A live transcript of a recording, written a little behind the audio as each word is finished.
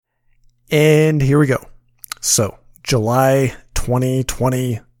And here we go. So, July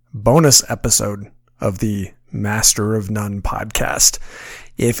 2020 bonus episode of the Master of None podcast.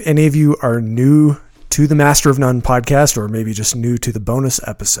 If any of you are new to the Master of None podcast, or maybe just new to the bonus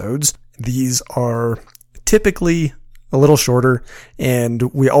episodes, these are typically a little shorter,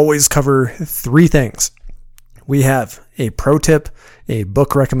 and we always cover three things. We have a pro tip, a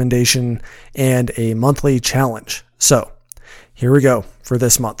book recommendation, and a monthly challenge. So, here we go for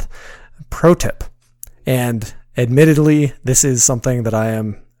this month. Pro tip. And admittedly, this is something that I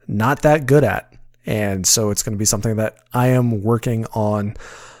am not that good at. And so it's going to be something that I am working on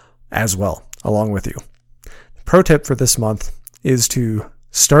as well, along with you. The pro tip for this month is to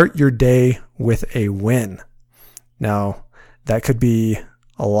start your day with a win. Now, that could be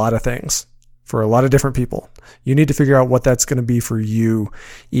a lot of things for a lot of different people. You need to figure out what that's going to be for you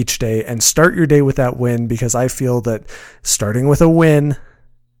each day and start your day with that win, because I feel that starting with a win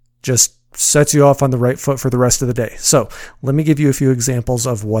just sets you off on the right foot for the rest of the day. So let me give you a few examples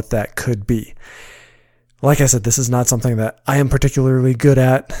of what that could be. Like I said, this is not something that I am particularly good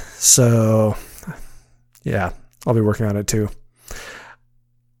at. So yeah, I'll be working on it too.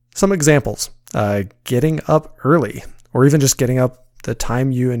 Some examples, getting up early, or even just getting up the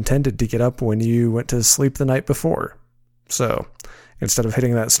time you intended to get up when you went to sleep the night before. So instead of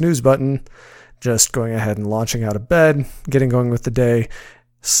hitting that snooze button, just going ahead and launching out of bed, getting going with the day.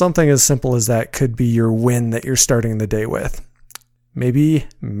 Something as simple as that could be your win that you're starting the day with. Maybe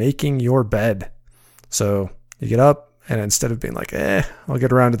making your bed. So you get up, and instead of being like, I'll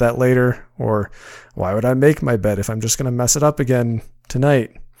get around to that later, or why would I make my bed if I'm just going to mess it up again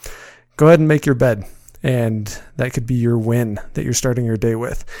tonight? Go ahead and make your bed. And that could be your win that you're starting your day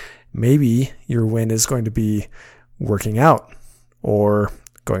with. Maybe your win is going to be working out, or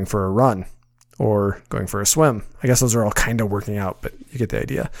going for a run, or going for a swim. I guess those are all kind of working out, but you get the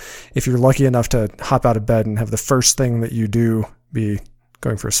idea. If you're lucky enough to hop out of bed and have the first thing that you do be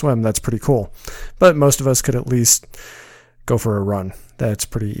going for a swim, that's pretty cool. But most of us could at least go for a run. That's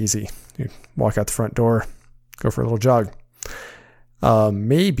pretty easy. You walk out the front door, go for a little jog.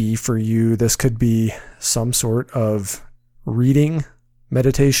 Maybe for you, this could be some sort of reading,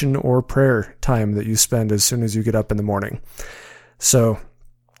 meditation, or prayer time that you spend as soon as you get up in the morning. So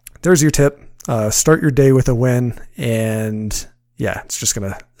there's your tip. Start your day with a win, and yeah, it's just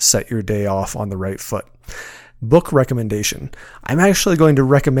going to set your day off on the right foot. Book recommendation. I'm actually going to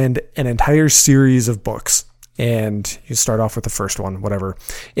recommend an entire series of books, and you start off with the first one, whatever.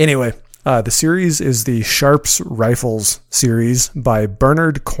 Anyway, the series is the Sharps Rifles series by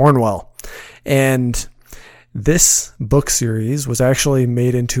Bernard Cornwell, and this book series was actually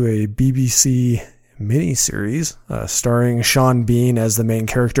made into a BBC miniseries starring Sean Bean as the main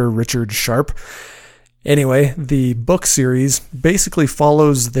character, Richard Sharp. Anyway, the book series basically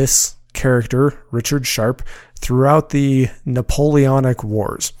follows this character, Richard Sharp, throughout the Napoleonic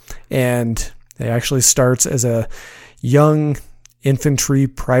Wars. And it actually starts as a young infantry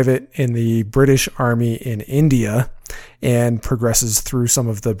private in the British Army in India and progresses through some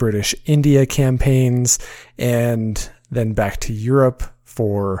of the British India campaigns and then back to Europe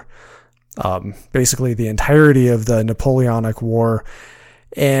for basically the entirety of the Napoleonic War.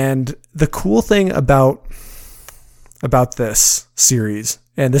 And the cool thing about this series,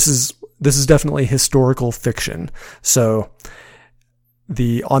 and this is definitely historical fiction. So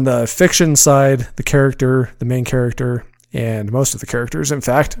on the fiction side, the main character, and most of the characters, in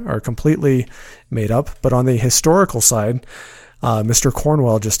fact, are completely made up. But on the historical side, Mr.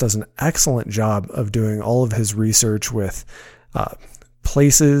 Cornwell just does an excellent job of doing all of his research with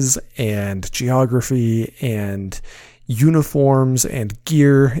places and geography and uniforms and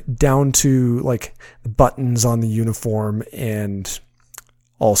gear, down to like buttons on the uniform and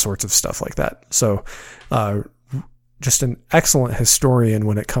all sorts of stuff like that. So just an excellent historian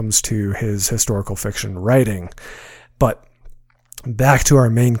when it comes to his historical fiction writing. But back to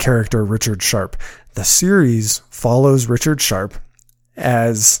our main character, Richard Sharp. The series follows Richard Sharp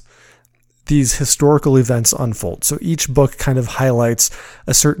as these historical events unfold. So each book kind of highlights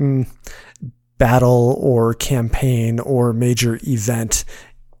a certain battle or campaign or major event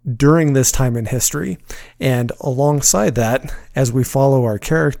during this time in history. And alongside that, as we follow our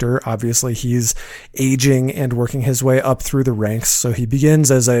character, obviously he's aging and working his way up through the ranks. So he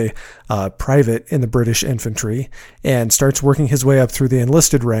begins as a private in the British infantry and starts working his way up through the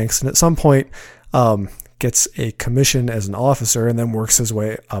enlisted ranks. And at some point, gets a commission as an officer and then works his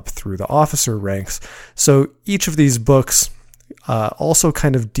way up through the officer ranks. So each of these books also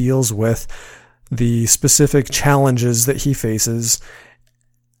kind of deals with the specific challenges that he faces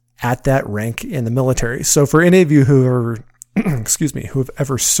at that rank in the military. So for any of you who are excuse me, who have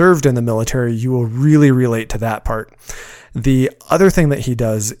ever served in the military, you will really relate to that part. The other thing that he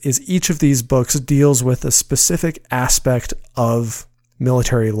does is each of these books deals with a specific aspect of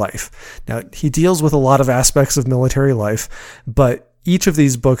military life. Now, he deals with a lot of aspects of military life, but each of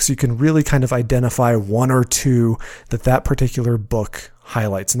these books, you can really kind of identify one or two that particular book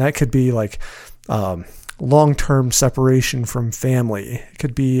highlights. And that could be like long-term separation from family. It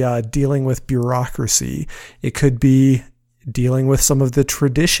could be dealing with bureaucracy. It could be dealing with some of the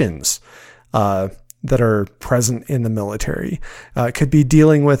traditions that are present in the military. It could be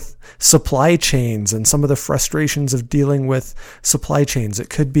dealing with supply chains and some of the frustrations of dealing with supply chains. It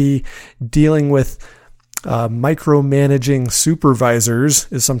could be dealing with micromanaging supervisors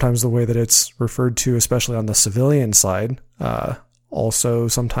is sometimes the way that it's referred to, especially on the civilian side. Also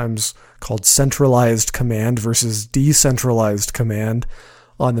sometimes called centralized command versus decentralized command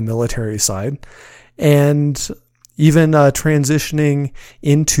on the military side. And even transitioning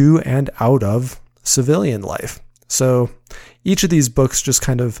into and out of civilian life. So each of these books just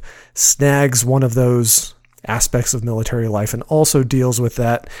kind of snags one of those aspects of military life and also deals with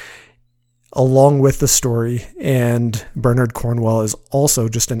that along with the story. And Bernard Cornwell is also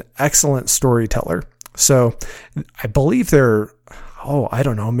just an excellent storyteller. So I believe there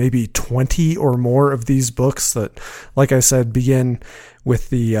are, maybe 20 or more of these books that, like I said, begin with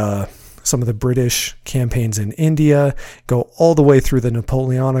the some of the British campaigns in India, go all the way through the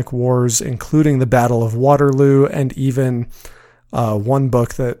Napoleonic Wars, including the Battle of Waterloo, and even one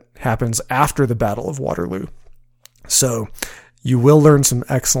book that happens after the Battle of Waterloo. So you will learn some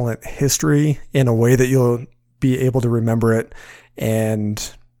excellent history in a way that you'll be able to remember it,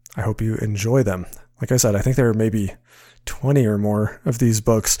 and I hope you enjoy them. Like I said, I think there are maybe 20 or more of these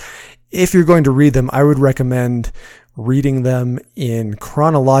books. If you're going to read them, I would recommend reading them in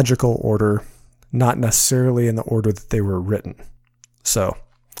chronological order, not necessarily in the order that they were written. So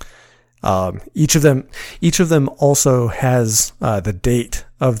each of them also has the date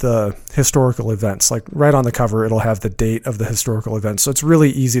of the historical events. Like right on the cover, it'll have the date of the historical events. So it's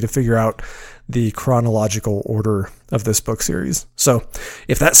really easy to figure out the chronological order of this book series. So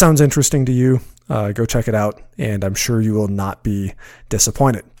if that sounds interesting to you, go check it out, and I'm sure you will not be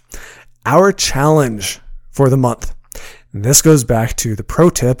disappointed. Our challenge for the month. And this goes back to the pro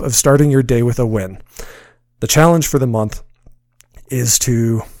tip of starting your day with a win. The challenge for the month is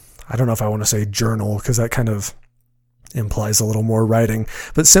to, I don't know if I want to say journal, because that kind of implies a little more writing,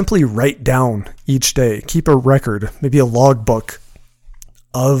 but simply write down each day. Keep a record, maybe a logbook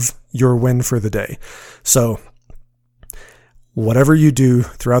of your win for the day. So whatever you do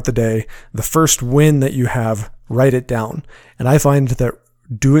throughout the day, the first win that you have, write it down. And I find that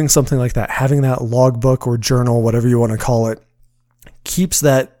doing something like that, having that logbook or journal, whatever you want to call it, keeps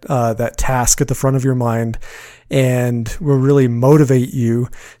that task at the front of your mind and will really motivate you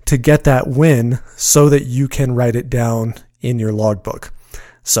to get that win so that you can write it down in your logbook.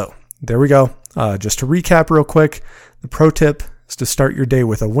 So there we go. Just to recap real quick, the pro tip is to start your day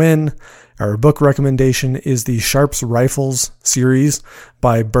with a win. Our book recommendation is the Sharps Rifles series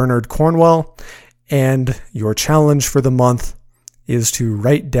by Bernard Cornwell. And your challenge for the month is to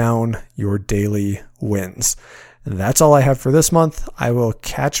write down your daily wins. And that's all I have for this month. I will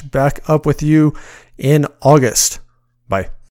catch back up with you in August. Bye.